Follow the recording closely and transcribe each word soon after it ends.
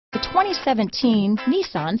2017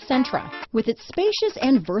 Nissan Sentra. With its spacious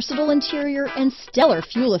and versatile interior and stellar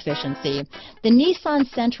fuel efficiency, the Nissan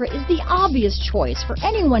Sentra is the obvious choice for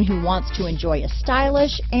anyone who wants to enjoy a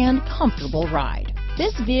stylish and comfortable ride.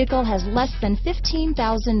 This vehicle has less than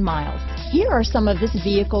 15,000 miles. Here are some of this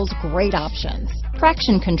vehicle's great options: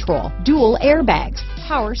 traction control, dual airbags,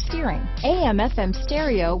 power steering, AM/FM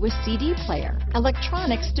stereo with CD player,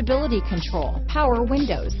 electronic stability control, power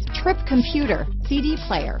windows, trip computer, CD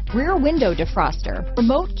player, rear window defroster,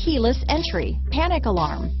 remote keyless entry, panic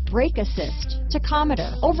alarm, brake assist,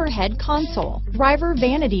 tachometer, overhead console, driver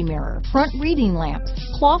vanity mirror, front reading lamps,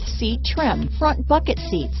 cloth seat trim, front bucket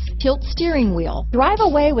seats, tilt steering wheel. Drive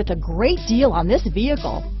away with a great deal on this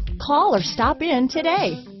vehicle. Call or stop in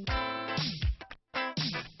today.